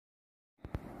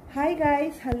Hi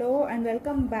guys, hello and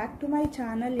welcome back to my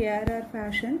channel ARR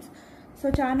Fashions. So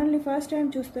channel ni first time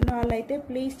చూస్తున్న వాళ్ళైతే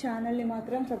please channel ని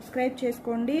మాత్రం subscribe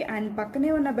చేసుకోండి and పక్కనే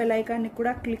ఉన్న బెల్ ఐకాన్ ని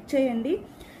కూడా క్లిక్ చేయండి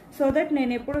సో దట్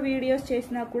నేను ఎప్పుడు వీడియోస్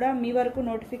చేసినా కూడా మీ వరకు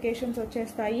నోటిఫికేషన్స్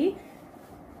వచ్చేస్తాయి.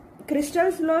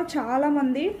 క్రిస్టల్స్ లో చాలా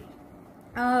మంది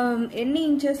ఎన్ని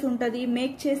ఇంచెస్ ఉంటది,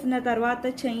 మేక్ చేసిన తర్వాత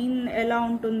చైన్ ఎలా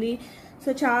ఉంటుంది,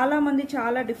 సో చాలా మంది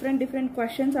చాలా డిఫరెంట్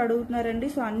క్వశ్చన్స్ అడుగుతున్నారండి.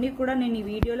 సో అన్నీ కూడా నేను ఈ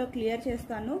వీడియోలో క్లియర్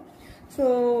చేస్తాను. సో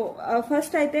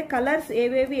ఫస్ట్ అయితే కలర్స్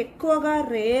ఏవేవి ఎక్కువగా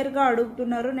రేర్గా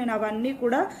అడుగుతున్నారో నేను అవన్నీ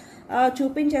కూడా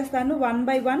చూపించేస్తాను one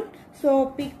by one. So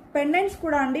pendants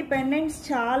కూడా అండి, పెండెంట్స్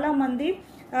చాలా మంది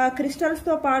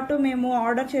క్రిస్టల్స్తో పాటు మేము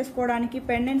ఆర్డర్ చేసుకోవడానికి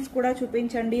పెండెంట్స్ కూడా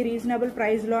చూపించండి రీజనబుల్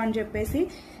ప్రైస్లో అని చెప్పేసి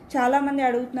చాలా మంది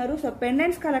అడుగుతున్నారు. సో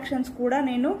పెండెంట్స్ కలెక్షన్స్ కూడా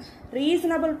నేను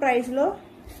రీజనబుల్ ప్రైస్లో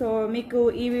సో మీకు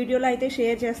ఈ వీడియోలో అయితే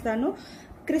షేర్ చేస్తాను.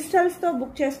 క్రిస్టల్స్తో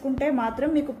బుక్ చేసుకుంటే మాత్రం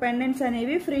మీకు పెండెంట్స్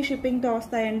అనేవి ఫ్రీ షిప్పింగ్తో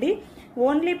వస్తాయండి.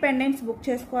 ఓన్లీ పెండెంట్స్ బుక్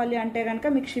చేసుకోవాలి అంటే కనుక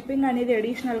మీకు షిప్పింగ్ అనేది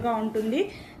అడిషనల్గా ఉంటుంది.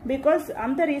 బికాస్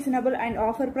అంత రీజనబుల్ అండ్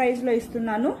ఆఫర్ ప్రైస్లో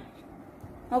ఇస్తున్నాను.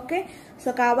 ఓకే,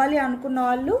 సో కావాలి అనుకున్న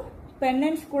వాళ్ళు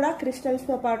పెండెంట్స్ కూడా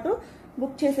క్రిస్టల్స్తో పాటు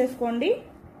బుక్ చేసేసుకోండి.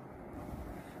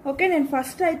 ఓకే, నేను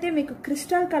ఫస్ట్ అయితే మీకు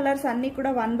క్రిస్టల్ కలర్స్ అన్నీ కూడా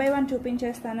వన్ బై వన్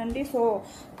చూపించేస్తానండి. సో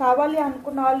కావాలి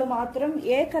అనుకున్న వాళ్ళు మాత్రం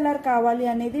ఏ కలర్ కావాలి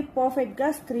అనేది పర్ఫెక్ట్గా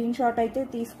స్క్రీన్ షాట్ అయితే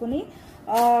తీసుకుని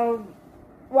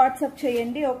వాట్సాప్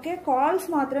చేయండి. ఓకే, కాల్స్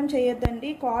మాత్రం చేయొద్దండి,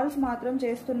 కాల్స్ మాత్రం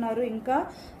చేస్తున్నారు ఇంకా.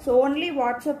 సో ఓన్లీ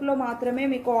వాట్సాప్లో మాత్రమే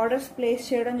మీకు ఆర్డర్స్ ప్లేస్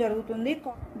చేయడం జరుగుతుంది.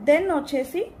 దెన్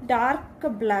వచ్చేసి డార్క్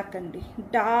బ్లాక్ అండి,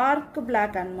 డార్క్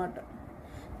బ్లాక్ అన్నమాట.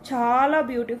 చాలా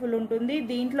బ్యూటిఫుల్ ఉంటుంది.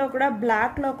 దీంట్లో కూడా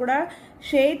బ్లాక్లో కూడా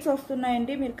షేడ్స్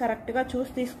వస్తున్నాయండి, మీరు కరెక్ట్గా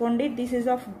చూసి తీసుకోండి. This is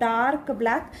of dark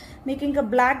black. మీకు ఇంకా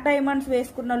బ్లాక్ డైమండ్స్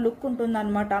వేసుకున్న లుక్ ఉంటుంది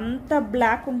అనమాట, అంత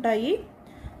బ్లాక్ ఉంటాయి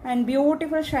అండ్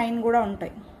బ్యూటిఫుల్ షైన్ కూడా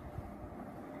ఉంటాయి.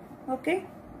 Okay,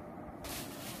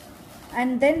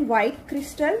 and then white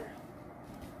crystal,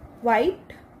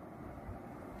 white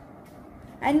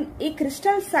and ఈ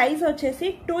క్రిస్టల్ సైజ్ వచ్చేసి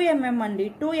 2mm అండి,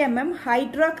 2mm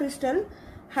హైడ్రా క్రిస్టల్,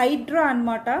 హైడ్రా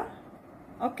అనమాట.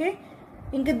 ఓకే,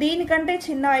 ఇంకా దీనికంటే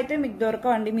చిన్న అయితే మీకు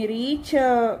దొరకవండి. మీరు ఈచ్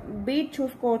బీడ్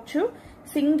చూసుకోవచ్చు,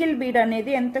 సింగిల్ బీడ్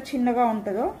అనేది ఎంత చిన్నగా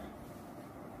ఉంటుందో.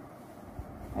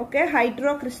 ఓకే,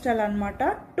 హైడ్రో క్రిస్టల్ అనమాట,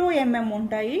 2mm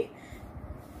ఉంటాయి.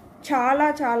 చాలా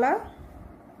చాలా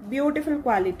beautiful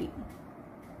quality.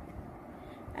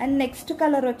 And next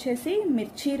colour వచ్చేసి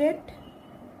మిర్చి రెడ్.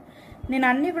 నేను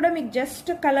అన్నీ కూడా మీకు జస్ట్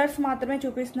కలర్స్ మాత్రమే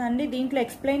చూపిస్తున్నాను అండి, దీంట్లో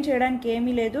ఎక్స్ప్లెయిన్ చేయడానికి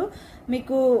ఏమీ లేదు.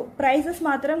 మీకు ప్రైజెస్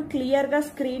మాత్రం క్లియర్గా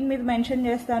స్క్రీన్ మీద మెన్షన్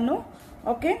చేస్తాను.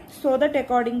 ఓకే, సో దట్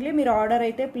అకార్డింగ్లీ మీరు ఆర్డర్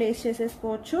అయితే ప్లేస్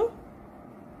చేసేసుకోవచ్చు.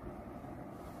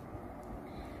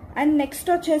 అండ్ నెక్స్ట్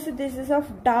వచ్చేసి this is of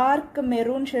dark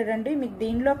maroon shade అండి. మీకు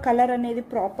దీనిలో కలర్ అనేది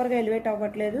ప్రాపర్గా ఎలివేట్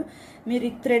అవ్వట్లేదు, మీరు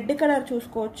ఈ థ్రెడ్ కలర్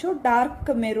చూసుకోవచ్చు,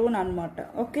 డార్క్ మెరూన్ అనమాట.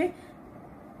 Okay,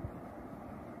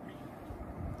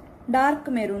 dark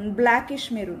maroon, blackish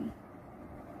maroon.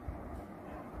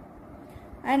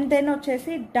 And then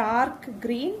వచ్చేసి డార్క్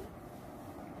గ్రీన్,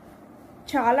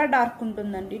 చాలా డార్క్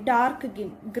ఉంటుందండి, డార్క్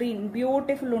గ్రీన్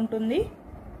బ్యూటిఫుల్ ఉంటుంది.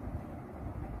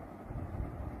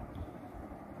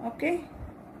 ఓకే,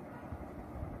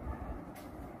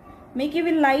 మీకు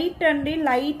ఇవి లైట్ అండి,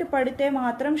 లైట్ పడితే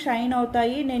మాత్రం షైన్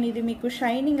అవుతాయి. నేను ఇది మీకు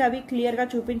షైనింగ్ అవి క్లియర్గా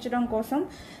చూపించడం కోసం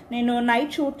నేను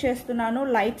నైట్ షూట్ చేస్తున్నాను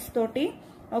లైట్స్ తోటి.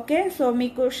 ఓకే, సో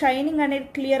మీకు షైనింగ్ అనేది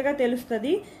క్లియర్గా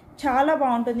తెలుస్తుంది, చాలా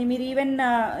బాగుంటుంది. మీరు ఈవెన్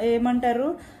ఏమంటారు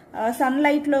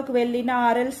సన్లైట్లోకి వెళ్ళినా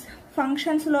ఆర్ఎల్స్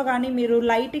ఫంక్షన్స్లో కానీ మీరు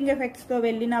లైటింగ్ ఎఫెక్ట్స్తో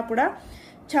వెళ్ళినా కూడా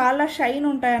చాలా షైన్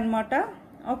ఉంటాయన్నమాట.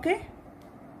 ఓకే,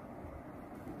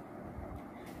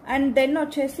 అండ్ దెన్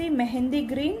వచ్చేసి mehndi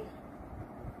green.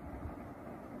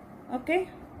 Okay,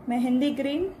 mehndi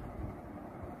green,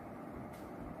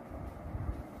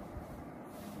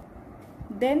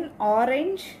 then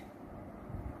orange,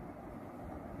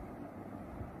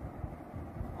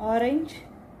 orange,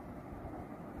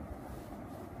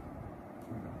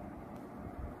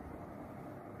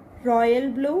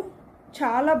 royal blue,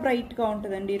 చాలా బ్రైట్గా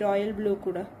ఉంటుందండి రాయల్ బ్లూ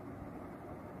కూడా.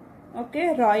 ఓకే,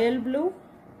 రాయల్ బ్లూ,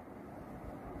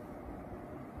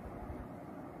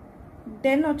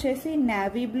 దెన్ వచ్చేసి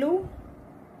navy blue,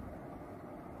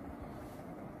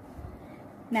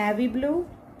 navy blue,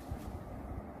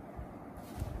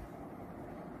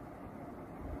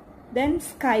 then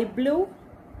sky blue,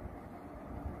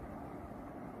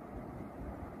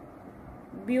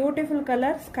 beautiful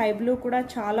colour. Sky blue కూడా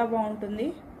చాలా బాగుంటుంది.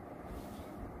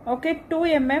 ఓకే,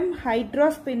 2mm హైడ్రా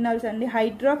స్పిన్నల్స్ అండి,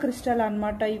 హైడ్రా క్రిస్టల్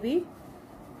అనమాట ఇవి.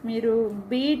 మీరు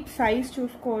బీడ్ సైజ్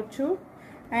చూసుకోవచ్చు.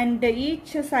 అండ్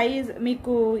ఈచ్ సైజ్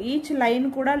మీకు ఈచ్ లైన్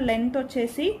కూడా లెంత్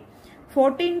వచ్చేసి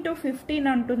 14 to 15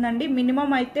 ఉంటుందండి.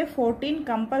 మినిమం అయితే 14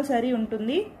 కంపల్సరీ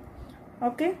ఉంటుంది.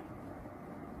 ఓకే,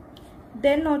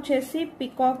 దెన్ వచ్చేసి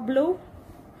పికాక్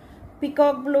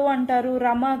బ్లూ అంటారు,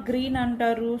 రమా గ్రీన్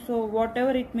అంటారు. So what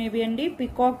ever it may be అండి,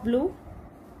 peacock blue.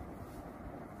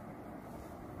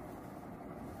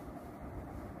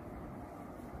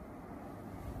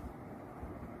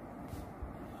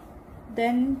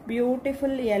 then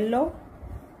beautiful yellow,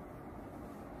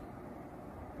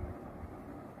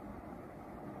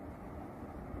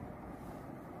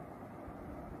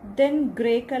 then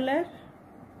gray color,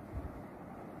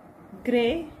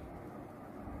 gray,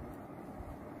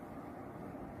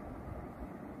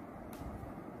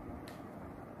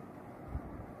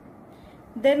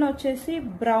 then వచ్చేసి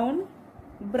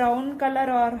brown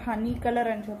colour or honey colour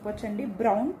అని చెప్పొచ్చండి,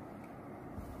 brown.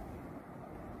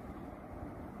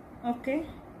 Okay,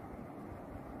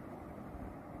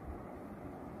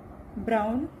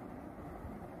 brown.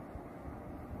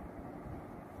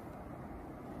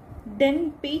 Then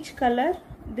peach colour,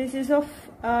 this is of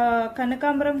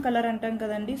కనకాంబరం colour అంటాం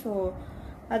కదండి, so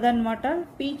అదనమాట,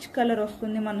 peach colour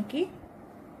వస్తుంది మనకి.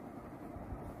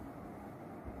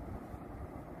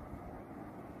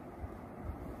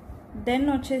 దెన్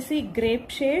వచ్చేసి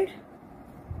grape shade,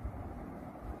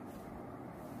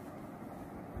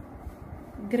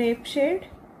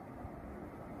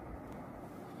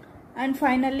 and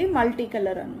finally multi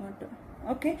colour అనమాట.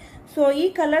 ఓకే, సో ఈ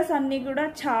కలర్స్ అన్నీ కూడా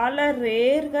చాలా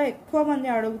రేర్గా ఎక్కువ మంది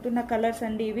అడుగుతున్న కలర్స్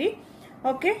అండి ఇవి.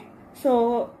 ఓకే, సో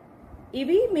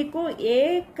ఇవి మీకు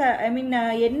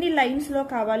ఎన్ని లైన్స్లో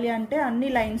కావాలి అంటే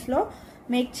అన్ని లైన్స్లో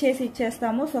మేక్ చేసి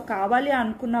ఇచ్చేస్తాము. సో కావాలి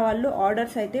అనుకున్న వాళ్ళు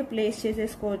ఆర్డర్స్ అయితే ప్లేస్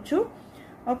చేసేసుకోవచ్చు.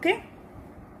 ఓకే,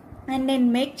 అండ్ నేను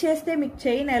మేక్ చేస్తే మీకు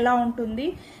చైన్ ఎలా ఉంటుంది,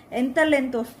 ఎంత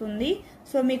లెంత్ వస్తుంది,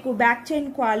 సో మీకు బ్యాక్ చైన్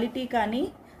క్వాలిటీ కానీ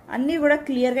అన్నీ కూడా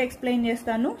క్లియర్గా ఎక్స్ప్లెయిన్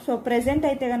చేస్తాను. సో ప్రెజెంట్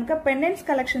అయితే కనుక పెండెంట్స్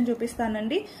కలెక్షన్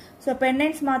చూపిస్తానండి. సో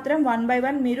పెండెంట్స్ మాత్రం 1 by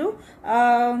 1 మీరు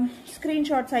స్క్రీన్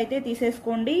షాట్స్ అయితే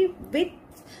తీసేసుకోండి. విత్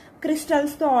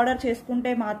క్రిస్టల్స్తో ఆర్డర్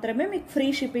చేసుకుంటే మాత్రమే మీకు ఫ్రీ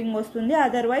షిప్పింగ్ వస్తుంది.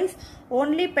 అదర్వైజ్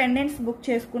ఓన్లీ పెండెంట్స్ బుక్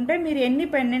చేసుకుంటే మీరు ఎన్ని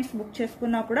పెండెంట్స్ బుక్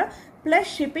చేసుకున్నా కూడా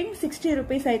ప్లస్ షిప్పింగ్ 60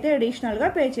 రూపీస్ అయితే అడిషనల్గా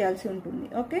పే చేయాల్సి ఉంటుంది.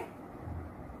 Okay,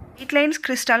 eight lines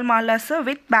crystal మాలర్స్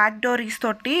with back డోరీస్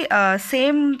తోటి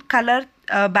సేమ్ కలర్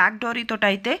బ్యాక్ డోరీ తోటి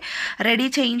అయితే రెడీ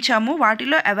చేయించాము.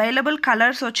 వాటిలో అవైలబుల్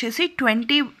కలర్స్ వచ్చేసి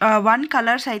 21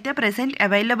 కలర్స్ అయితే ప్రెసెంట్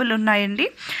అవైలబుల్ ఉన్నాయండి.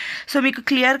 సో మీకు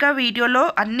క్లియర్గా వీడియోలో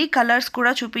అన్ని కలర్స్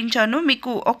కూడా చూపించాను.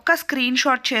 మీకు ఒక్క స్క్రీన్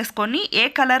షాట్ చేసుకొని ఏ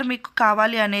కలర్ మీకు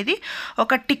కావాలి అనేది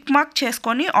ఒక టిక్ మార్క్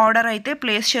చేసుకొని ఆర్డర్ అయితే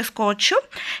ప్లేస్ చేసుకోవచ్చు.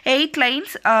 8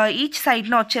 లైన్స్ ఈచ్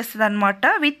సైడ్న వచ్చేస్తుంది అనమాట,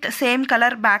 విత్ సేమ్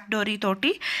కలర్ బ్యాక్ డోరీ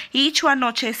తోటి. ఈచ్ వన్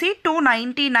వచ్చేసి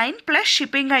 299 ప్లస్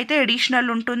షిప్పింగ్ అయితే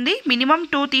అడిషనల్ ఉంటుంది. మినిమం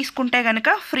 2 తీసుకుంటే కనుక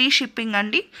ఫ్రీ షిప్పింగ్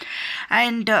అండి.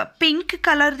 అండ్ పింక్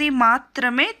కలర్ది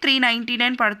మాత్రమే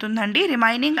 399 పడుతుందండి.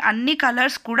 రిమైనింగ్ అన్ని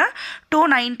కలర్స్ కూడా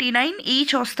 299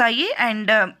 ఈచ్ వస్తాయి.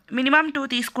 అండ్ మినిమం 2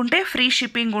 తీసుకుంటే ఫ్రీ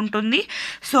షిప్పింగ్ ఉంటుంది.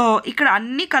 సో ఇక్కడ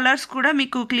అన్ని కలర్స్ కూడా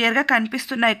మీకు క్లియర్గా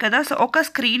కనిపిస్తున్నాయి కదా. సో ఒక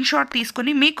స్క్రీన్ షాట్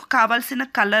తీసుకొని మీకు కావాల్సిన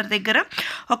కలర్ దగ్గర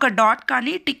ఒక డాట్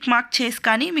కానీ టిక్ మార్క్ చేసి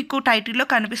కానీ మీకు టైటిల్లో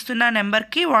కనిపిస్తున్న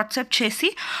నెంబర్కి వాట్సాప్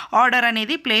చేసి ఆర్డర్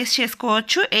అనేది ప్లేస్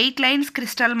చేసుకోవచ్చు. 8 లైన్స్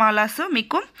క్రిస్టల్ మాలాస్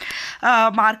మీకు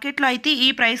మార్కెట్లో అయితే ఈ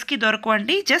ప్రైస్కి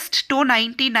దొరకవండి. Just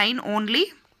 299 only.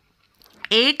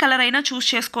 ఏ కలర్ అయినా చూస్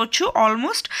చేసుకోవచ్చు.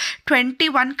 ఆల్మోస్ట్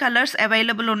 21 కలర్స్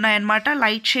అవైలబుల్ ఉన్నాయన్నమాట.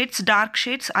 లైట్ షేడ్స్, డార్క్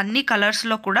షేడ్స్ అన్ని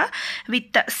కలర్స్లో కూడా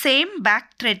విత్ సేమ్ బ్యాక్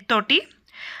థ్రెడ్ తోటి.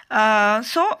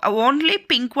 సో ఓన్లీ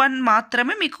పింక్ వన్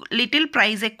మాత్రమే మీకు లిటిల్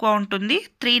ప్రైస్ ఎక్కువ ఉంటుంది,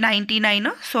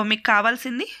 399. సో మీకు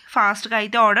కావాల్సింది ఫాస్ట్గా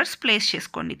అయితే ఆర్డర్స్ ప్లేస్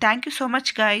చేసుకోండి. Thank you so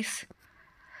much guys.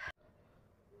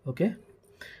 Okay,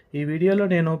 ఈ వీడియోలో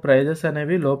నేను ప్రైజెస్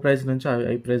అనేవి లో ప్రైస్ నుంచి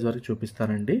హై ప్రైస్ వరకు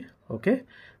చూపిస్తానండి. ఓకే,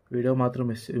 వీడియో మాత్రం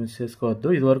మిస్ చేసుకోవద్దు.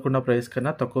 ఇదివరకు ఉన్న ప్రైస్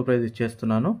కన్నా తక్కువ ప్రైస్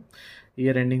ఇచ్చేస్తున్నాను,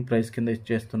 ఇయర్ ఎండింగ్ ప్రైస్ కింద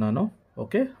ఇచ్చేస్తున్నాను.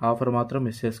 ఓకే, ఆఫర్ మాత్రం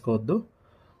మిస్ చేసుకోవద్దు.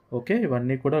 ఓకే,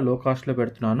 ఇవన్నీ కూడా లో కాస్ట్లో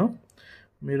పెడుతున్నాను.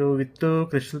 మీరు విత్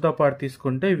క్రిస్టల్తో పాటు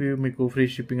తీసుకుంటే ఇవి మీకు ఫ్రీ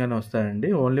షిప్పింగ్ అని వస్తాయండి.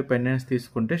 ఓన్లీ పెండెంట్స్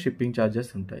తీసుకుంటే షిప్పింగ్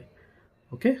ఛార్జెస్ ఉంటాయి.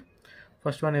 ఓకే,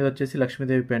 ఫస్ట్ వన్ ఇది వచ్చేసి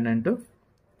Lakshmidevi pendant.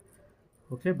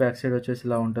 Okay, back side వచ్చేసి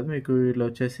ఇలా ఉంటుంది మీకు. ఇలా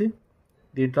వచ్చేసి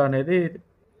దీంట్లో అనేది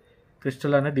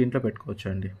క్రిస్టల్ అనేది దీంట్లో పెట్టుకోవచ్చు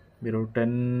అండి. మీరు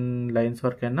 10 లైన్స్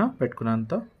వరకైనా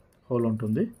పెట్టుకున్నంత హోల్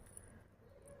ఉంటుంది.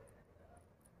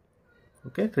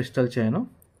 Okay, crystal chain.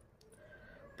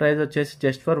 ప్రైస్ వచ్చేసి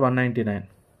జస్ట్ ఫర్ 199.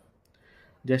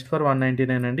 జస్ట్ ఫర్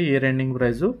 199 అండి. Year ending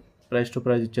price to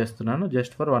price ఇచ్చేస్తున్నాను.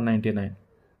 Just for 199.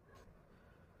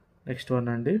 నెక్స్ట్ వన్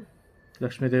అండి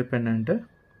లక్ష్మీదేవి పెండెంట్.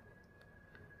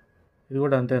 ఇది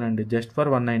కూడా అంతేనండి, just for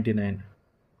 199.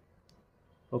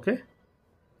 Okay,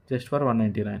 just for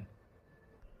 199.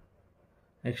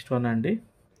 Next one అండి,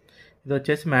 ఇది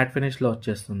వచ్చేసి మ్యాట్ ఫినిష్లో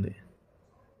వచ్చేస్తుంది.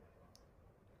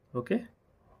 Okay,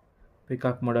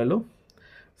 peacock model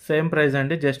same price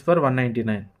అండి, జస్ట్ ఫర్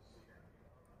 199.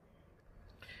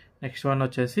 నెక్స్ట్ వన్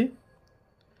వచ్చేసి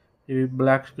ఇవి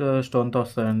బ్లాక్ స్టోన్తో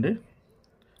వస్తాయండి.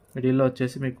 మిడిల్లో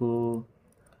వచ్చేసి మీకు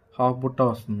హాఫ్ బుట్ట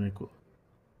వస్తుంది, మీకు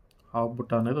హాఫ్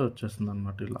బుట్ట అనేది వచ్చేస్తుంది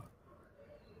అనమాట ఇలా.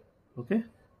 ఓకే,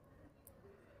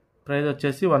 ప్రైస్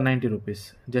వచ్చేసి 190 rupees,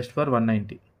 just for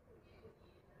 190.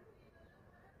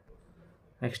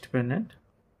 Next pendant.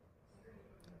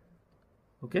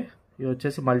 Okay, ఇది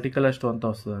వచ్చేసి మల్టీ కలర్ స్టోన్తో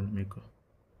వస్తుందండి, మీకు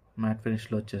మ్యాట్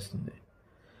ఫినిష్లో వచ్చేస్తుంది.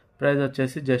 ప్రైస్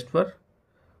వచ్చేసి just for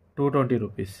 220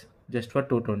 rupees, just for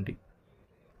 220.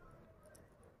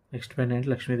 Next pendant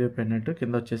Lakshmidevi pendant,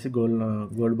 కింద వచ్చేసి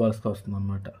గోల్డ్ బాల్స్తో వస్తుంది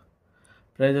అనమాట.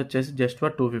 ప్రైస్ వచ్చేసి just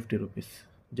for 250 rupees,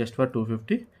 just for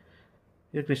 250.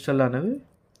 ఇది క్రిస్టల్ అనేది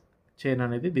చైన్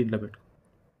అనేది దీంట్లో పెట్టు,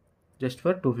 just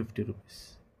for 250 rupees.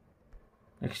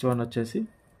 Next one వచ్చేసి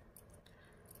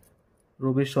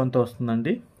రూబీ స్టోన్తో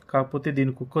వస్తుందండి, కాకపోతే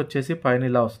దీని కుక్ వచ్చేసి పైన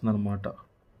ఇలా వస్తుందన్నమాట.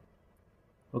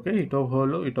 ఓకే, ఇటో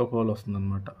హోల్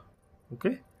వస్తుందన్నమాట.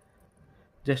 ఓకే,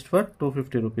 జస్ట్ ఫర్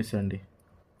 250 రూపీస్ అండి.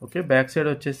 ఓకే, బ్యాక్ సైడ్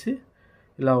వచ్చేసి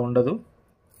ఇలా ఉండదు,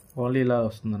 ఓన్లీ ఇలా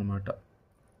వస్తుందన్నమాట,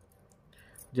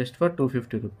 just for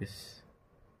 250 rupees.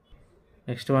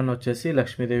 Next one వచ్చేసి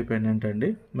లక్ష్మీదేవి పెండెంట్ అండి,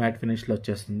 మ్యాట్ ఫినిష్లో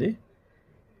వచ్చేస్తుంది.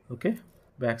 ఓకే,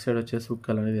 బ్యాక్ సైడ్ వచ్చేసి ఉక్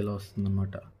అనేది ఇలా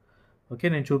వస్తుందన్నమాట. ఓకే,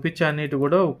 నేను చూపించే అన్నిటి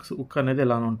కూడా ఉక్ అనేది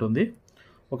ఇలా ఉంటుంది.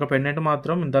 ఒక పెండెంట్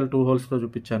మాత్రం ఇందాక 2 హోల్స్తో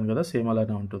చూపించాను కదా, సేమ్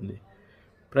అలానే ఉంటుంది.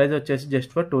 ప్రైస్ వచ్చేసి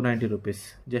just for 290 rupees,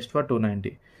 just for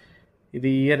 290. ఇది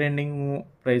ఇయర్ ఎండింగ్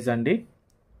ప్రైస్ అండి.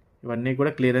 ఇవన్నీ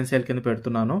కూడా క్లియరెన్స్ సేల్ కింద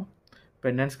పెడుతున్నాను.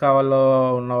 పెండెంట్స్ కావాలో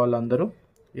ఉన్న వాళ్ళందరూ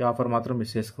ఈ ఆఫర్ మాత్రం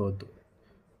మిస్ చేసుకోవద్దు.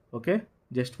 Okay,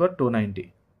 just for 290.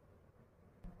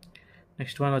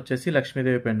 Next one వచ్చేసి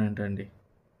లక్ష్మీదేవి పెండెంట్ అండి.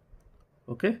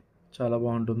 ఓకే, చాలా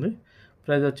బాగుంటుంది.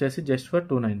 ప్రైస్ వచ్చేసి జస్ట్ ఫర్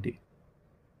 290.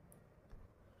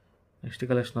 నెక్స్ట్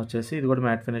కలెక్షన్ వచ్చేసి ఇది కూడా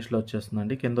మ్యాట్ ఫినిష్లో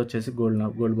వచ్చేస్తుందండి, కింద వచ్చేసి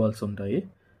గోల్డ్ బాల్స్ ఉంటాయి.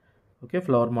 ఓకే,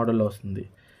 ఫ్లవర్ మోడల్లో వస్తుంది.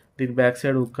 దీనికి బ్యాక్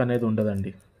సైడ్ హుక్ అనేది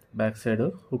ఉండదండి, బ్యాక్ సైడ్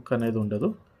హుక్ అనేది ఉండదు.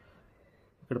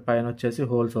 ఇక్కడ పైన వచ్చేసి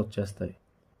హోల్స్ వచ్చేస్తాయి.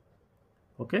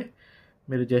 ఓకే,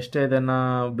 మీరు జస్ట్ ఏదైనా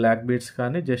బ్లాక్ బీడ్స్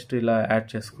కానీ జస్ట్ ఇలా యాడ్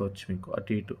చేసుకోవచ్చు మీకు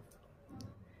అటు ఇటు.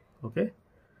 ఓకే,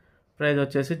 ప్రైస్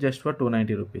వచ్చేసి జస్ట్ ఫర్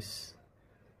 290 రూపీస్.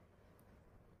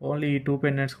 ఓన్లీ ఈ 2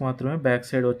 పెండెంట్స్కి మాత్రమే బ్యాక్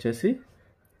సైడ్ వచ్చేసి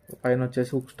పైన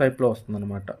వచ్చేసి హుక్స్ టైప్లో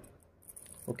వస్తుందన్నమాట.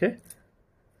 ఓకే,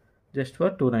 జస్ట్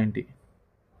ఫర్ 290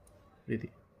 ఇది.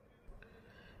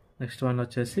 నెక్స్ట్ వన్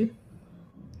వచ్చేసి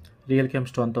రియల్ కెమ్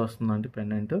స్టోన్తో వస్తుందండి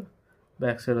పెండెంట్,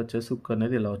 బ్యాక్ సైడ్ వచ్చేసి హుక్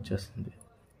అనేది ఇలా వచ్చేస్తుంది.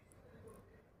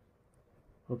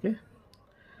 ఓకే,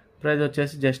 ప్రైస్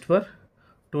వచ్చేసి just for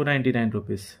 299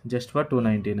 rupees, just for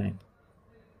 299.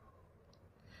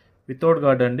 Without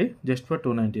gourd అండి, జస్ట్ ఫర్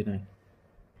 299.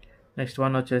 నెక్స్ట్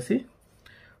వన్ వచ్చేసి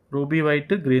రూబీ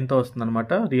వైట్ గ్రీన్తో వస్తుంది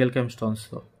అనమాట, రియల్ కెమ్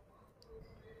స్టోన్స్తో.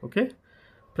 ఓకే,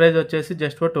 ప్రైస్ వచ్చేసి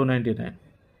జస్ట్ ఫర్ 299.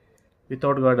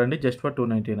 వితౌట్ గార్డ్ అండి, జస్ట్ ఫర్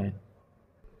 299.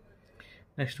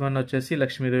 నెక్స్ట్ వన్ వచ్చేసి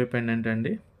లక్ష్మీదేవి పెండెంట్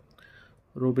అండి,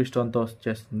 రూబీ స్టోన్తో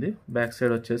వచ్చేస్తుంది. బ్యాక్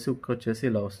సైడ్ వచ్చేసి హుక్ వచ్చేసి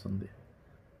ఇలా వస్తుంది.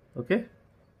 ఓకే,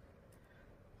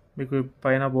 మీకు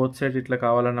పైన బోత్ సైడ్ ఇట్లా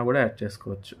కావాలన్నా కూడా యాడ్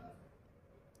చేసుకోవచ్చు.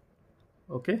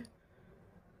 ఓకే,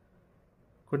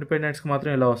 కొన్ని పెండెంట్స్కి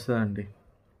మాత్రం ఇలా వస్తుందండి,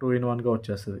 2 in 1గా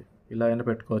వచ్చేస్తుంది. ఇలా అయినా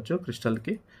పెట్టుకోవచ్చు,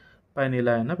 క్రిస్టల్కి పైన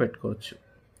ఇలా అయినా పెట్టుకోవచ్చు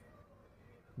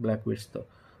బ్లాక్ బీడ్స్తో.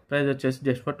 ప్రైస్ వచ్చేసి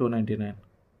జస్ట్ ఫర్ 299.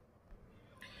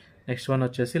 నెక్స్ట్ వన్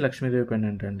వచ్చేసి లక్ష్మీదేవి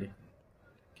పెండెంట్ అండి,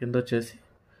 కింద వచ్చేసి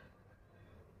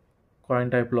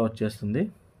కాయిన్ టైప్లో వచ్చేస్తుంది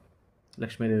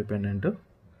లక్ష్మీదేవి పెండెంట్,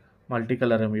 మల్టీ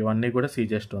కలర్. ఇవన్నీ కూడా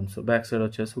సీజే స్టోన్స్. బ్యాక్ సైడ్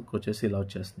వచ్చేసి హుక్ వచ్చేసి ఇలా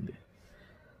వచ్చేస్తుంది.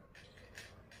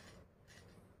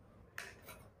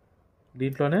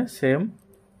 దీంట్లోనే సేమ్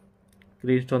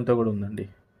గ్రీన్ స్టోన్తో కూడా ఉందండి,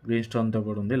 గ్రీన్ స్టోన్తో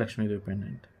కూడా ఉంది లక్ష్మీదేవి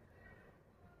పెండెంట్.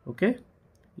 ఓకే,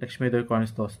 లక్ష్మీదేవి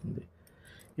కాయిన్స్తో వస్తుంది.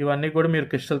 ఇవన్నీ కూడా మీరు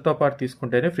క్రిస్టల్తో పాటు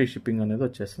తీసుకుంటేనే ఫ్రీ షిప్పింగ్ అనేది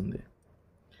వచ్చేస్తుంది.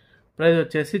 ప్రైస్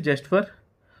వచ్చేసి జస్ట్ ఫర్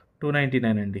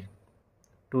 299 అండి,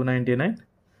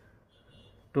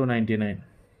 299.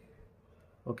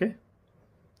 ఓకే,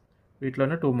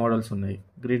 వీటిలోనే 2 మోడల్స్ ఉన్నాయి.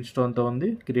 గ్రీన్ స్టోన్తో ఉంది,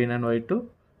 గ్రీన్ అండ్ వైట్.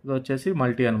 ఇది వచ్చేసి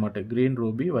మల్టీ అనమాట, green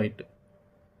ruby white,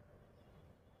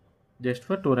 just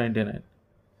for 299.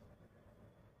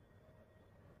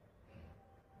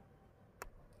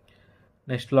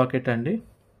 Next locket అండి,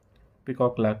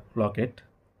 పికాక్ లాకెట్.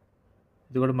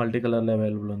 ఇది కూడా మల్టీ కలర్లో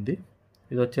అవైలబుల్ ఉంది.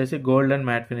 ఇది వచ్చేసి గోల్డ్ అండ్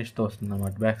మ్యాట్ ఫినిష్తో వస్తుంది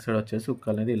అన్నమాట. బ్యాక్ సైడ్ వచ్చేసి హుక్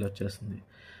అనేది ఇలా వచ్చేస్తుంది.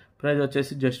 ప్రైస్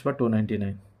వచ్చేసి జస్ట్ ఫర్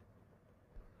 299.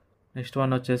 నెక్స్ట్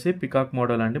వన్ వచ్చేసి పికాక్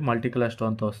మోడల్ అండి, మల్టీ కలర్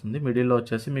స్టోన్తో వస్తుంది. మిడిల్లో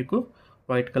వచ్చేసి మీకు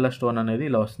వైట్ కలర్ స్టోన్ అనేది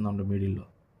ఇలా వస్తుందండి మిడిల్లో.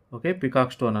 ఓకే,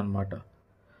 పికాక్ స్టోన్ అనమాట.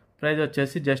 ప్రైస్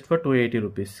వచ్చేసి just for 280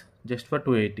 rupees, just for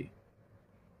 280.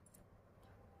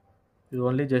 ఇది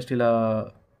ఓన్లీ జస్ట్ ఇలా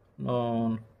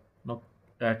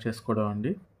యాడ్ చేసుకోవడం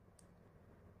అండి.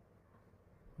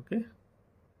 Okay,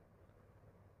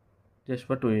 just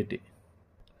for 280.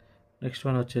 Next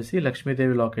one వచ్చేసి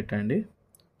లక్ష్మీదేవి లాకెట్ అండి.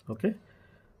 ఓకే,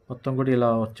 మొత్తం కూడా ఇలా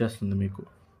వచ్చేస్తుంది మీకు.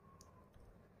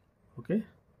 ఓకే,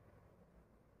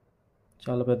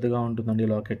 చాలా పెద్దగా ఉంటుందండి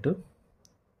లాకెట్.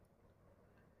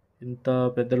 ఇంత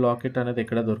పెద్ద లాకెట్ అనేది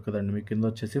ఎక్కడ దొరకదండి. మీకు కింద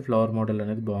వచ్చేసి ఫ్లవర్ మోడల్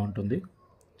అనేది బాగుంటుంది.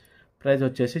 ప్రైస్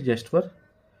వచ్చేసి just for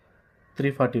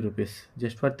 340 rupees,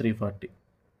 just for 340.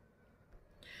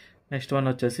 Next one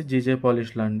వచ్చేసి జీజే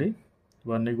పాలిష్లో అండి.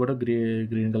 ఇవన్నీ కూడా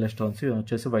గ్రీన్ కలర్ స్టోన్స్, ఇవి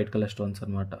వచ్చేసి వైట్ కలర్ స్టోన్స్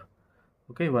అనమాట.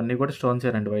 ఓకే, ఇవన్నీ కూడా స్టోన్స్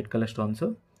ఏనండి, వైట్ కలర్ స్టోన్స్.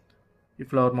 ఈ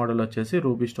ఫ్లవర్ మోడల్ వచ్చేసి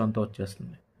రూబీ స్టోన్తో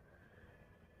వచ్చేస్తుంది.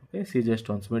 ఓకే, సీజే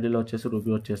స్టోన్స్, మిడిల్ వచ్చేసి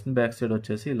రూబీ వచ్చేస్తుంది, బ్యాక్ సైడ్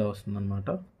వచ్చేసి ఇలా వస్తుంది అనమాట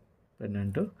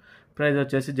పెండెంట్. ప్రైస్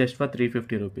వచ్చేసి just for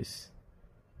 350 rupees.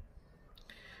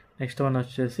 Next one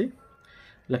వచ్చేసి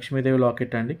లక్ష్మీదేవి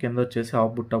లాకెట్ అండి. కింద వచ్చేసి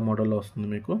హాఫ్ బుట్ట మోడల్లో వస్తుంది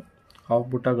మీకు. హాఫ్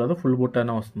బుట్ట కాదు, ఫుల్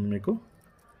బుట్టానే వస్తుంది మీకు.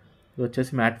 ఇది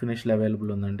వచ్చేసి మ్యాట్ ఫినిష్లో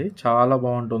అవైలబుల్ ఉందండి, చాలా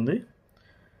బాగుంటుంది.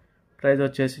 ప్రైస్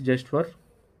వచ్చేసి జస్ట్ ఫర్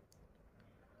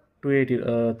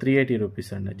 380 రూపీస్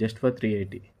అండి, జస్ట్ ఫర్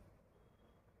 380.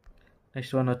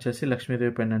 నెక్స్ట్ వన్ వచ్చేసి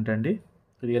లక్ష్మీదేవి పెండెంట్ అండి.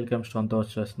 రియల్ కెమ్ స్టోన్తో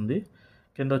వచ్చేస్తుంది.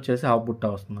 కింద వచ్చేసి హాఫ్ బుట్ట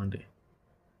వస్తుందండి.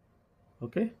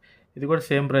 ఓకే, ఇది కూడా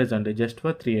సేమ్ ప్రైస్ అండి, జస్ట్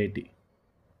ఫర్ 380.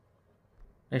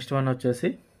 నెక్స్ట్ వన్ వచ్చేసి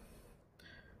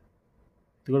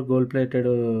ఇది కూడా గోల్డ్ ప్లేటెడ్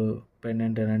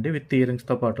పెండెంట్ అండి, విత్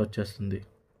ఇయరింగ్స్తో పాటు వచ్చేస్తుంది.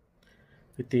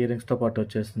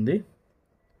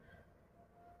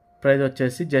 ప్రైస్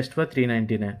వచ్చేసి జస్ట్ ఫర్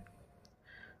 399,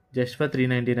 జస్ట్ ఫర్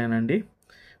 399 అండి.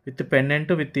 విత్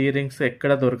పెండెంట్ విత్ ఇయరింగ్స్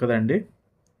ఎక్కడ దొరకదండి.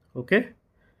 ఓకే,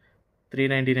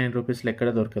 399 రూపీస్లో ఎక్కడ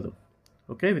దొరకదు.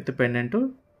 Okay, with pendant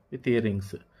with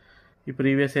earrings. ఈ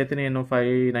ప్రీవియస్ అయితే నేను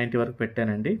 590 వరకు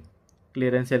పెట్టానండి.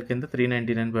 క్లియరెన్స్ సేల్ కింద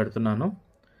 399 పెడుతున్నాను.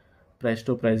 Price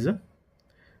to price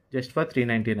just for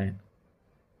 399.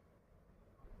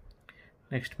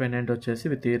 Next pendant వచ్చేసి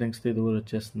విత్ ఇయరింగ్స్తో ఇది కూడా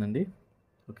వచ్చేస్తుందండి.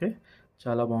 ఓకే,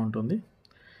 చాలా బాగుంటుంది.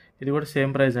 ఇది కూడా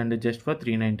సేమ్ ప్రైస్ అండి, జస్ట్ ఫర్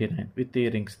 399 విత్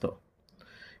ఇయరింగ్స్తో.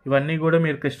 ఇవన్నీ కూడా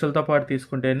మీరు క్రిస్టల్తో పాటు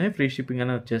తీసుకుంటేనే ఫ్రీ షిప్పింగ్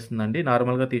అనేది వచ్చేస్తుందండి.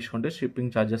 నార్మల్గా తీసుకుంటే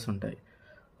షిప్పింగ్ ఛార్జెస్ ఉంటాయి.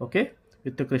 ఓకే,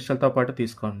 విత్ క్రిస్టల్తో పాటు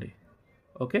తీసుకోండి.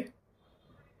 ఓకే,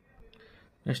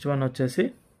 నెక్స్ట్ వన్ వచ్చేసి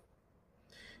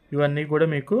ఇవన్నీ కూడా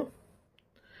మీకు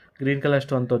గ్రీన్ కలర్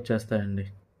స్టోన్తో వచ్చేస్తాయండి.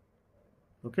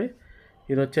 ఓకే,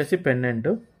 ఇది వచ్చేసి పెండెంట్,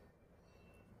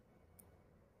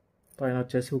 పైన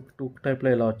వచ్చేసి హుక్ టైప్లో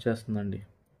ఇలా వచ్చేస్తుందండి.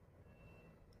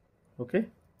 ఓకే,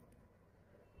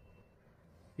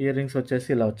 ఇయర్ రింగ్స్ వచ్చేసి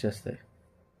ఇలా వచ్చేస్తాయి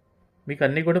మీకు.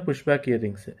 అన్నీ కూడా పుష్ బ్యాక్ ఇయర్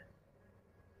రింగ్సే.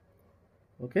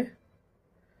 ఓకే,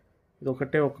 ఇది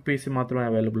ఒక పీస్ మాత్రమే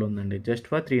అవైలబుల్ ఉందండి, జస్ట్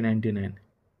ఫర్ 399.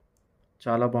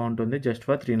 చాలా బాగుంటుంది, జస్ట్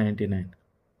ఫర్ 399.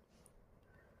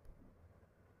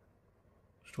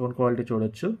 స్టోన్ క్వాలిటీ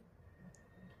చూడొచ్చు,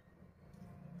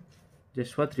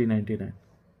 జస్ట్ ఫర్ 399.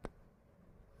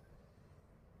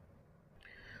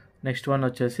 నెక్స్ట్ వన్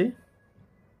వచ్చేసి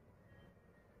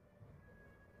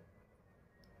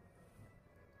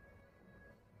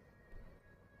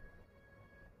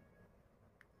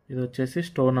ఇది వచ్చేసి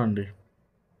స్టోన్ అండి,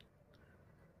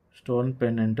 స్టోన్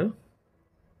పెండెంట్.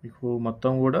 మీకు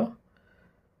మొత్తం కూడా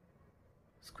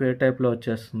స్క్వేర్ టైప్లో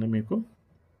వచ్చేస్తుంది మీకు.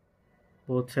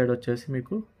 బోత్ సైడ్ వచ్చేసి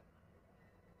మీకు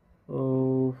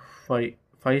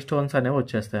 5 స్టోన్స్ అనేవి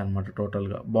వచ్చేస్తాయి అన్నమాట.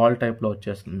 టోటల్గా బాల్ టైప్లో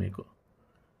వచ్చేస్తుంది మీకు.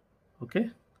 ఓకే,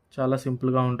 చాలా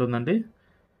సింపుల్గా ఉంటుందండి.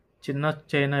 చిన్న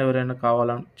చైన్ ఎవరైనా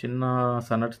కావాలని చిన్న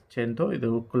సన్నట్ చైన్తో ఇది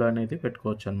హుక్కులు అనేది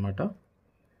పెట్టుకోవచ్చు అనమాట.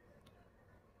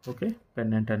 ఓకే,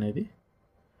 పెండెంట్ అనేది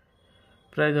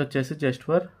ప్రైస్ వచ్చేసి జస్ట్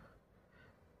ఫర్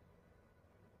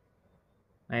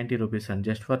 90 రూపీస్ అండి,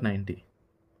 జస్ట్ ఫర్ 90.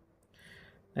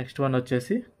 నెక్స్ట్ వన్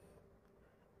వచ్చేసి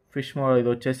ఫిష్ మోడల్. ఇది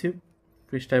వచ్చేసి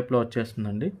ఫిష్ టైప్లో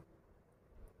వచ్చేస్తుందండి.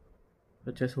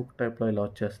 వచ్చేసి హుక్ టైప్లో ఇలా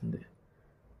వచ్చేస్తుంది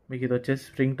మీకు. ఇది వచ్చేసి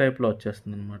స్ప్రింగ్ టైప్లో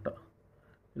వచ్చేస్తుంది అనమాట.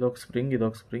 ఇదొక స్ప్రింగ్,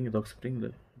 ఇదొక స్ప్రింగ్, ఇదొక స్ప్రింగ్,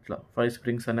 ఇట్లా 5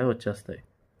 స్ప్రింగ్స్ అనేవి వచ్చేస్తాయి.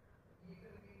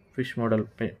 Fish model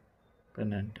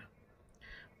pendant.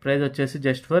 ప్రైస్ వచ్చేసి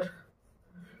just for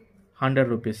 100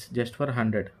 rupees, just for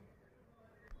 100.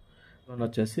 Stone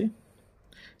వచ్చేసి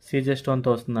సీజే స్టోన్తో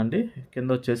వస్తుందండి. కింద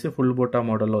వచ్చేసి ఫుల్ బూటా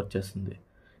మోడల్లో వచ్చేస్తుంది.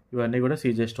 ఇవన్నీ కూడా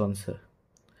సీజే స్టోన్స్.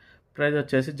 ప్రైస్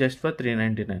వచ్చేసి just for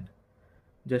 399,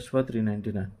 just for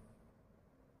 399.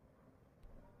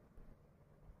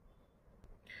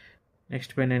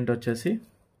 Next pendant వచ్చేసి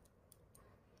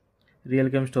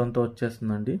రియల్ కెమ్ స్టోన్తో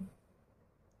వచ్చేస్తుందండి.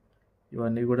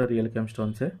 ఇవన్నీ కూడా రియల్ కెమ్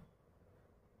స్టోన్సే.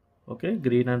 ఓకే,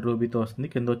 గ్రీన్ అండ్ రూబీతో వస్తుంది.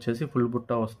 కింద వచ్చేసి ఫుల్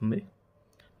బుట్ట వస్తుంది,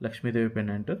 లక్ష్మీదేవి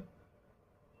పెండెంట్.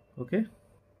 ఓకే,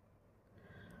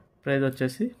 ప్రైస్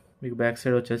వచ్చేసి మీకు బ్యాక్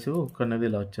సైడ్ వచ్చేసి హుక్ అనేది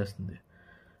ఇలా వచ్చేస్తుంది.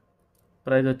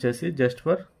 ప్రైస్ వచ్చేసి just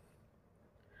for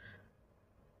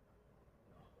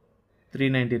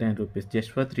 399 rupees,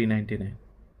 just for 399.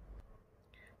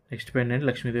 Next pendant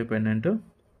Lakshmidevi pendant.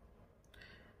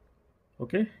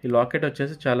 Okay, ఈ లాకెట్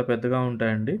వచ్చేసి చాలా పెద్దగా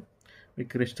ఉంటాయండి. మీ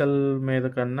క్రిస్టల్ మీద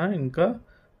కన్నా ఇంకా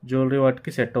జ్యువెలరీ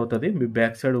వాటికి సెట్ అవుతుంది. మీ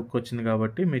బ్యాక్ సైడ్ ఉక్కు వచ్చింది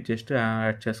కాబట్టి మీరు జస్ట్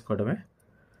యాడ్ చేసుకోవడమే.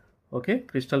 ఓకే,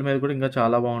 క్రిస్టల్ మీద కూడా ఇంకా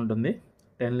చాలా బాగుంటుంది.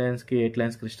 10 లైన్స్కి 8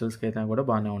 లైన్స్ క్రిస్టల్స్కి అయితే కూడా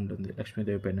బాగానే ఉంటుంది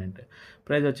లక్ష్మీదేవి పెండెంట్.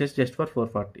 ప్రైస్ వచ్చేసి జస్ట్ ఫర్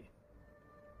 440.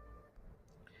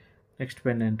 నెక్స్ట్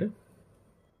పెండెంట్,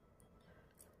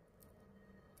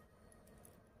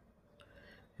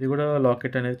 ఇది కూడా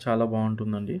లాకెట్ అనేది చాలా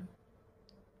బాగుంటుందండి.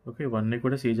 ఓకే, ఇవన్నీ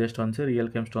కూడా CJ stones, real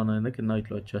came stone అనేది కింద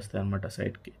ఇట్లా వచ్చేస్తాయి అనమాట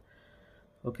సైడ్కి.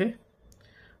 ఓకే,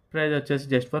 ప్రైస్ వచ్చేసి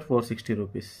just for 460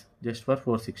 rupees, just for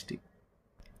 460.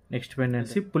 Next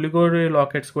pendants పులిగోరు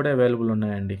lockets కూడా అవైలబుల్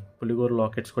ఉన్నాయండి. పులిగోరు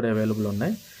లాకెట్స్ కూడా అవైలబుల్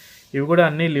ఉన్నాయి. ఇవి కూడా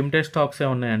అన్ని లిమిటెడ్ స్టాక్సే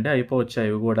ఉన్నాయండి, అయిపోవచ్చాయి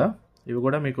ఇవి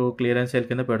కూడా మీకు క్లియరెన్స్ సేల్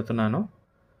కింద పెడుతున్నాను.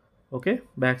 ఓకే,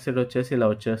 బ్యాక్ సైడ్ వచ్చేసి ఇలా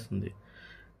వచ్చేస్తుంది.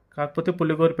 కాకపోతే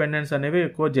పులిగోరు పెండెంట్స్ అనేవి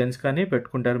ఎక్కువ జెంట్స్ కానీ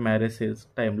పెట్టుకుంటారు మ్యారేజ్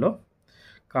టైంలో.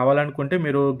 కావాలనుకుంటే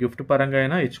మీరు గిఫ్ట్ పరంగా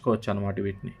అయినా ఇచ్చుకోవచ్చు అనమాట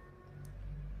వీటిని.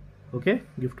 ఓకే,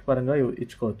 గిఫ్ట్ పరంగా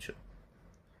ఇచ్చుకోవచ్చు.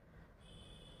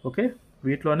 ఓకే,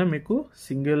 వీటిలోనే మీకు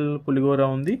సింగిల్ పులిగోర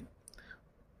ఉంది,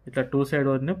 ఇట్లా 2 సైడ్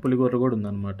వదిన పులిగోర కూడా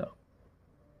ఉందన్నమాట.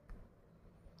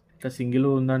 ఇట్లా సింగిల్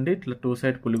ఉందండి, ఇట్లా 2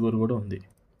 సైడ్ పులిగోర కూడా ఉంది.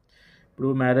 ఇప్పుడు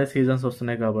మ్యారేజ్ సీజన్స్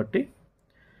వస్తున్నాయి కాబట్టి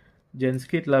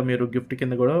జెంట్స్కి ఇట్లా మీరు గిఫ్ట్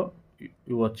కింద కూడా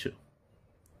ఇవ్వచ్చు.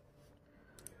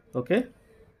 ఓకే,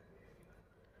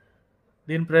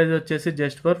 దీని ప్రైస్ వచ్చేసి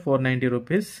జస్ట్ ఫర్ 490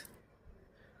 రూపీస్.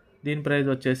 దీని ప్రైస్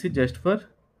వచ్చేసి జస్ట్ ఫర్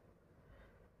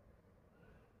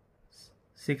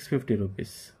 650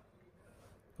 రూపీస్.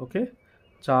 ఓకే,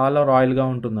 చాలా రాయల్గా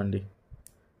ఉంటుందండి.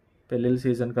 పెళ్ళిళ్ళ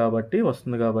సీజన్ కాబట్టి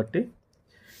వస్తుంది కాబట్టి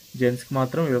జెంట్స్కి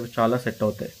మాత్రం ఇవి చాలా సెట్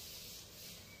అవుతాయి.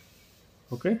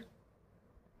 Okay,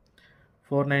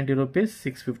 490 rupees,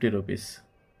 650 rupees.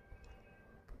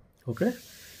 ఓకే,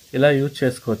 ఇలా యూజ్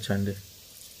చేసుకోవచ్చండి.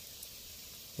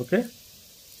 Okay,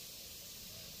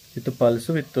 with pulse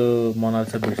with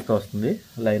Mona Lisa బిట్స్తో వస్తుంది.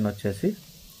 లైన్ వచ్చేసి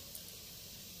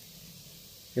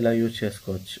ఇలా యూజ్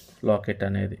చేసుకోవచ్చు లాకెట్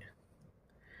అనేది.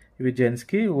 ఇవి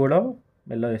జెంట్స్కి కూడా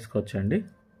మెల్ల వేసుకోవచ్చు అండి.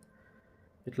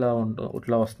 ఇట్లా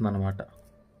వస్తుంది అన్నమాట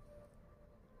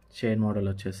చైన్ మోడల్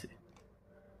వచ్చేసి.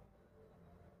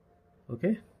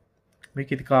 ఓకే,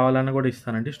 మీకు ఇది కావాలన్నా కూడా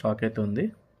ఇస్తానండి, స్టాక్ అయితే ఉంది.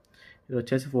 ఇది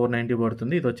వచ్చేసి 490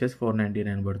 పడుతుంది, ఇది వచ్చేసి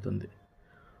 499 పడుతుంది.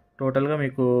 టోటల్గా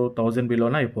మీకు 1000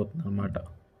 బిలోనే అయిపోతుంది అనమాట.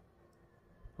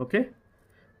 ఓకే,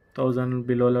 1000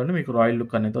 బిలోలోనే మీకు రాయల్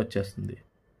లుక్ అనేది వచ్చేస్తుంది.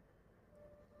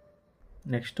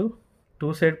 నెక్స్ట్ 2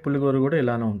 సైడ్ పులిగోర కూడా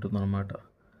ఇలానే ఉంటుంది అనమాట.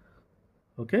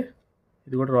 ఓకే,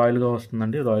 ఇది కూడా రాయల్గా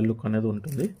వస్తుందండి, రాయల్ లుక్ అనేది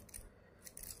ఉంటుంది.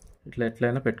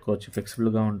 ఎట్లయినా పెట్టుకోవచ్చు,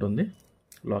 ఫ్లెక్సిబుల్గా ఉంటుంది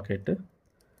లాకెట్.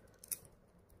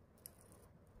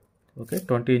 ఓకే,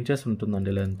 20 ఇంచెస్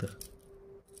ఉంటుందండి లెంత్.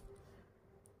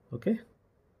 ఓకే,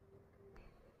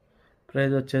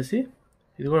 ప్రైస్ వచ్చేసి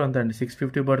ఇది కూడా అంతే అండి,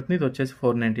 650 పడుతుంది. ఇది వచ్చేసి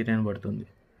 499 పడుతుంది.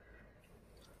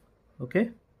 ఓకే,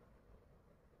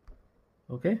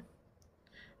 ఓకే,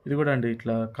 ఇది కూడా అండి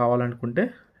ఇట్లా కావాలనుకుంటే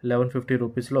 1150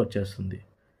 రూపీస్లో వచ్చేస్తుంది.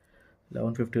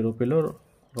 1150 రూపీలో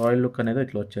రాయల్ లుక్ అనేది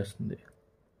ఇట్లా వచ్చేస్తుంది.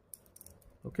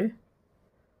 ఓకే,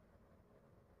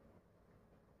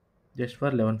 జస్ట్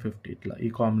ఫర్ 1150 ఇట్లా ఈ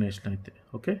కాంబినేషన్ అయితే.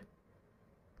 ఓకే,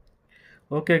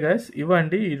 ఓకే గైస్,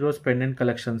 ఇవ్వండి ఈరోజు పెండెంట్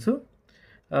కలెక్షన్స్.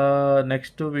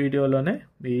 నెక్స్ట్ వీడియోలోనే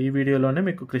ఈ వీడియోలోనే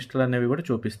మీకు క్రిస్టల్ అనేవి కూడా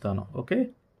చూపిస్తాను. ఓకే,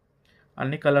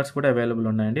 అన్ని కలర్స్ కూడా అవైలబుల్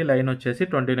ఉన్నాయండి. లైన్ వచ్చేసి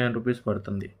 29 రూపీస్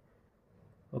పడుతుంది.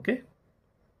 ఓకే.